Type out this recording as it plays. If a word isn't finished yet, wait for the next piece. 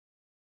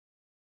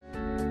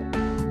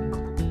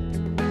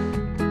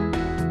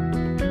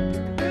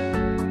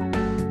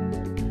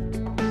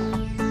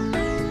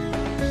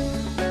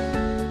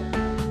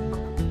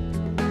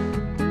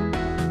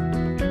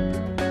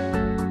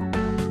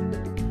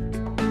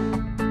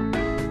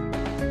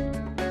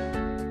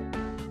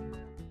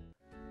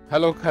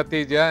Hello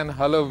Khatija and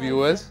hello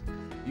viewers.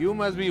 You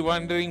must be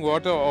wondering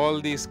what are all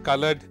these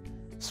colored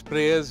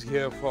sprayers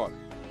here for.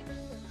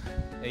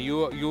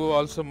 You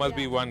also must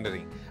be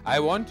wondering. I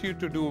want you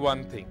to do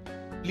one thing.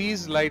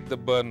 Please light the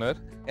burner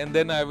and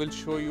then I will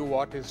show you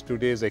what is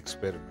today's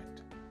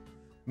experiment.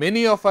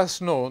 Many of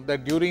us know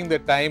that during the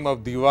time of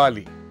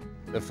Diwali,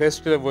 the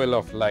festival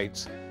of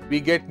lights, we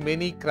get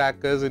many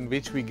crackers in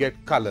which we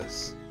get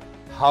colors.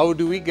 How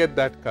do we get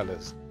that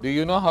colors? Do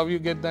you know how you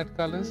get that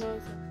colors? No,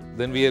 sir.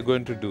 Then we are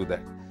going to do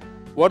that.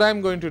 What I am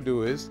going to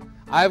do is,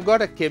 I have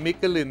got a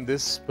chemical in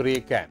this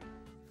spray can.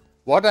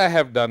 What I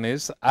have done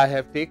is, I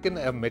have taken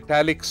a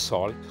metallic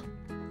salt.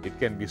 It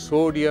can be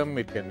sodium,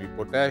 it can be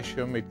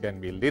potassium, it can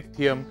be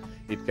lithium,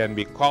 it can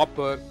be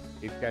copper,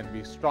 it can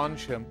be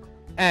strontium,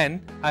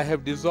 and I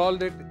have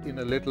dissolved it in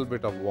a little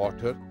bit of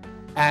water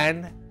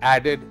and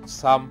added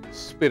some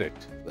spirit.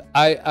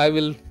 I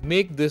will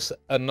make this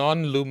a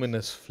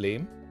non-luminous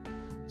flame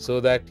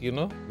so that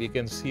we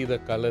can see the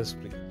colors.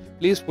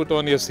 Please put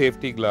on your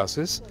safety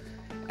glasses,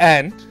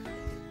 and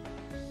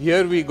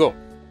here we go.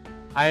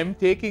 I am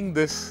taking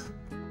this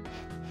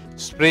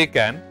spray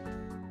can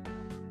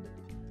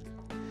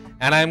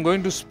and I am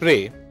going to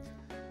spray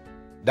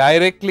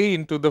directly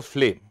into the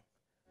flame.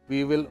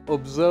 We will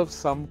observe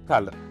some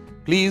color.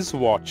 Please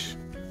watch.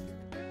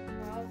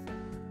 Wow, sir.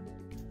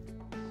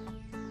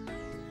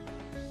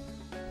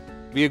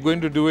 We are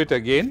going to do it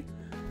again.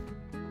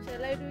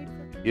 Shall I do it,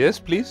 sir? Yes,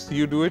 please.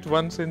 You do it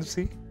once and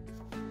see.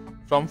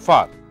 From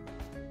far.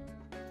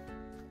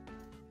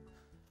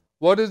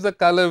 What is the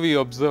color we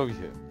observe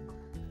here?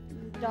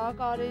 Dark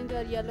orange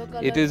or yellow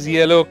color. It is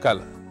yellow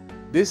color.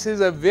 This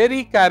is a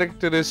very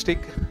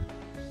characteristic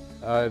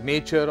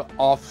nature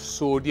of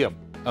sodium.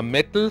 A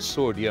metal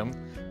sodium,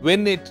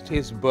 when it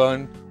is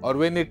burned or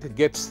when it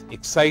gets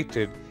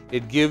excited,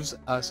 it gives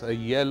us a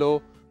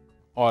yellow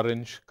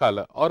orange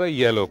color or a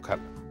yellow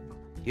color.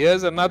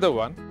 Here's another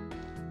one.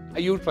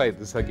 You try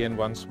this again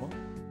once more.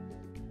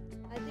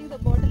 I think the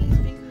bottle is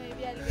pink.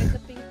 Maybe I'll get the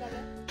pink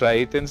color. Try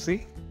it and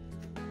see.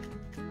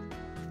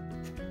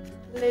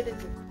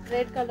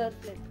 Red color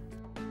flame.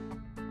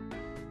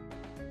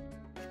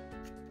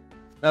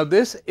 Now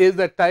this is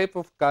the type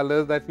of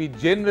color that we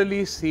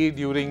generally see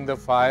during the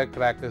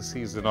firecracker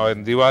season or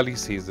in Diwali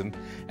season,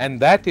 and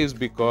that is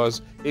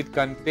because it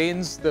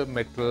contains the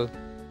metal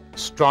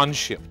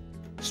strontium.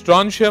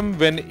 Strontium,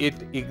 when it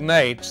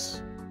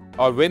ignites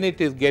or when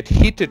it is get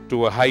heated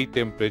to a high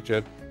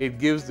temperature, it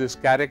gives this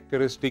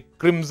characteristic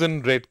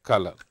crimson red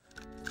color.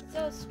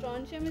 So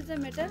strontium is a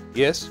metal?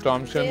 Yes,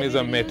 strontium Where is we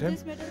a will metal. use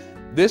this metal, sir?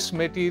 This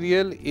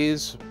material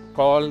is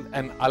called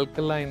an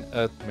alkaline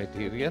earth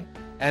material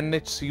and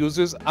its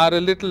uses are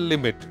a little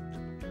limited.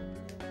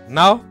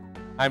 Now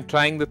I am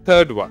trying the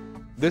third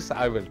one. This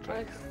I will try.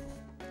 Okay.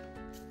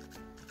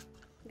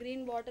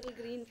 Green bottle,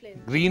 green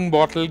flame. Green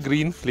bottle,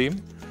 green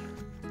flame.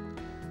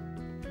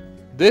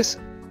 This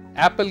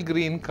apple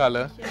green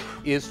color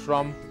is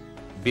from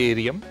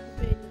barium.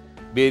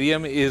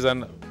 Barium is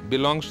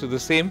belongs to the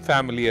same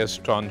family as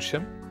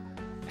strontium.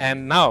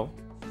 And now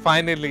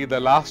finally the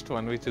last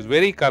one, which is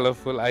very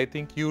colorful. I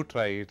think you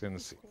try it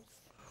and see.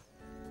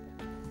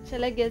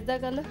 Shall I guess the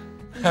color?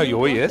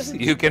 Oh yes,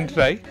 you can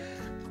try.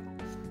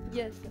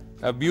 Yes, sir.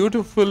 A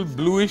beautiful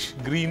bluish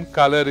green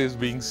color is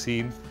being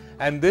seen,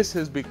 and this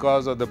is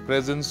because of the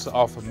presence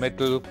of a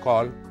metal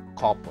called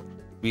copper.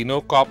 We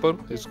know copper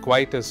is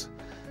quite a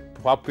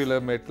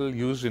popular metal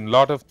used in a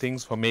lot of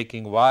things for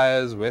making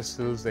wires,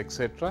 vessels,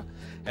 etc.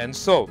 And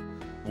so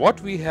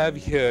what we have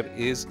here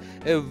is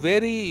a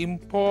very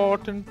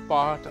important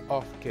part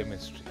of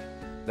chemistry.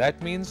 That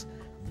means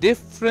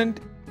different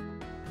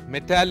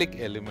metallic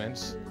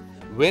elements,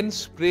 when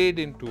sprayed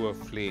into a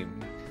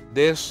flame,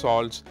 their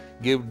salts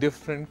give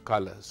different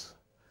colors.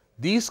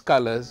 These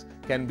colors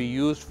can be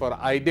used for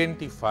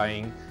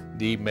identifying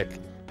the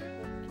metal.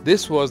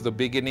 This was the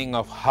beginning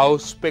of how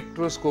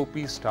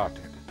spectroscopy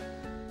started.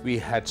 We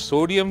had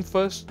sodium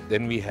first,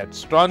 then we had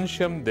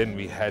strontium, then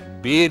we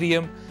had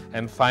barium,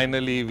 and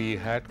finally we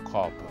had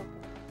copper.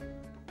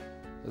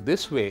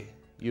 This way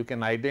you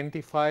can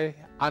identify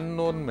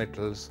unknown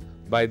metals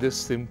by this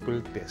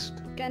simple test.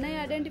 Can I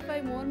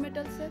identify more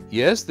metals, sir?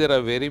 Yes, there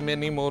are very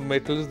many more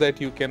metals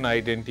that you can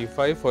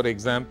identify. For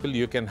example,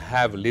 you can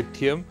have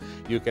lithium,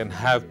 you can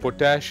have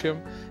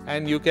potassium,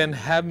 and you can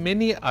have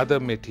many other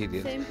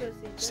materials. Same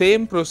procedure.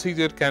 Same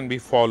procedure can be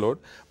followed,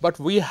 but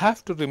we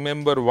have to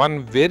remember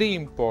one very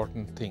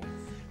important thing.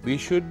 We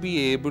should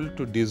be able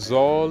to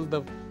dissolve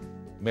the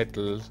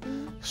metals,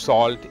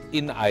 salt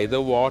in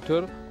either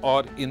water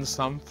or in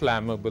some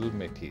flammable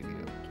material.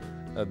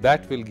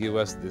 That will give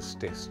us this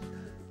test.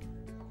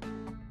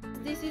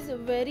 This is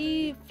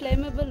very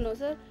flammable, no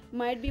sir?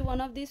 Might be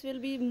one of these will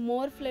be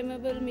more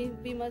flammable,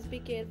 we must be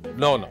careful.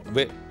 No.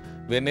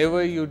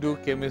 Whenever you do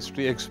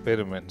chemistry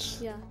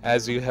experiments,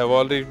 as you have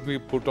already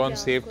put on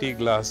safety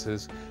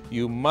glasses,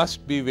 you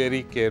must be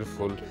very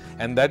careful. Okay.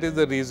 And that is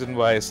the reason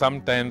why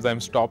sometimes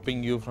I'm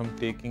stopping you from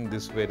taking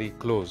this very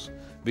close,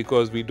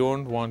 because we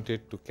don't want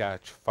it to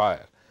catch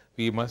fire.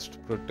 We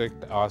must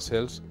protect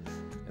ourselves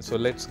So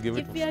let's give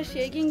it. If we are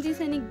shaking this,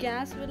 any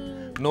gas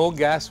will... No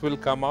gas will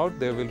come out.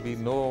 There will be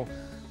no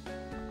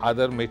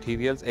other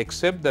materials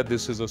except that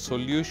this is a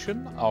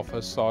solution of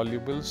a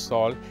soluble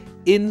salt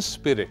in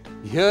spirit.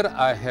 Here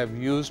I have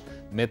used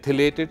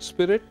methylated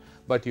spirit,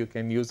 but you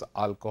can use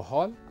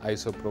alcohol,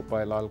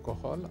 isopropyl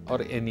alcohol,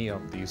 or any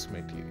of these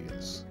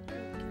materials.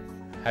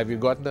 Have you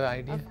got the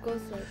idea? Of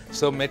course, sir.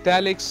 So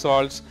metallic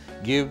salts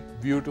give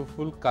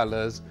beautiful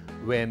colors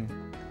when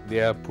they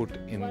are put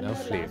in One a more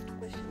flame. last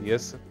question.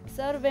 Yes, sir.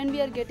 Sir, when we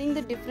are getting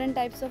the different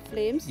types of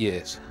flames,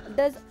 Yes.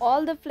 does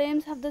all the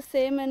flames have the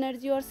same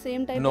energy or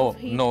same type No, of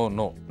heat?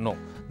 no.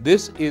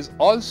 This is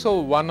also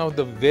one of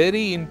the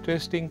very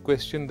interesting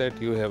question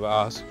that you have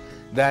asked,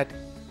 that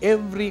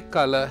every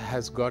color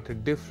has got a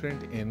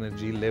different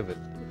energy level.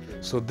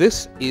 So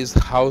this is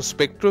how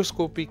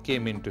spectroscopy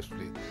came into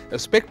play. A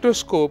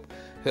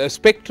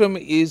spectrum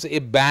is a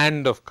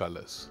band of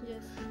colors.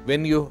 Yes.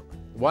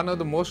 One of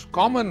the most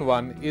common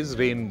one is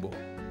rainbow.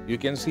 You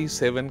can see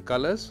 7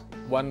 colors,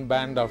 one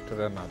band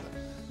after another.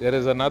 There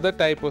is another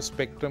type of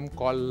spectrum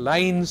called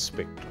line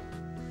spectrum.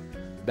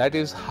 That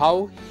is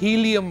how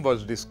helium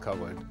was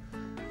discovered,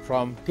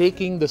 from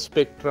taking the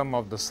spectrum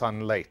of the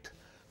sunlight.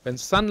 When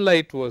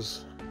sunlight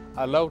was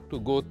allowed to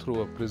go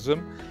through a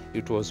prism,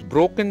 it was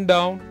broken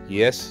down.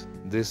 Yes,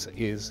 this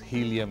is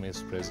helium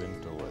is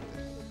present over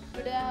there.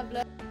 Today I have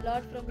learned a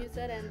lot from you,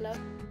 sir, and love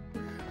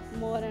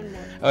more and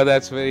more. Oh,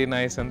 that's very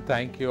nice, and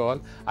thank you all.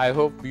 I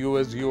hope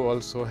you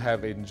also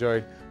have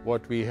enjoyed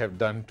what we have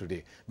done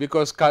today,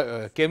 because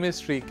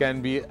chemistry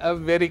can be a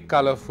very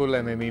colorful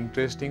and an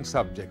interesting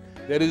subject.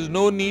 There is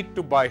no need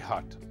to by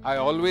heart. I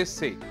always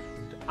say,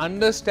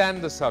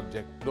 understand the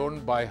subject,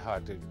 don't by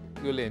heart it.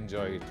 You'll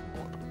enjoy it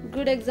more.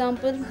 Good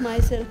example,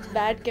 myself,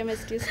 bad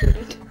chemistry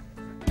student.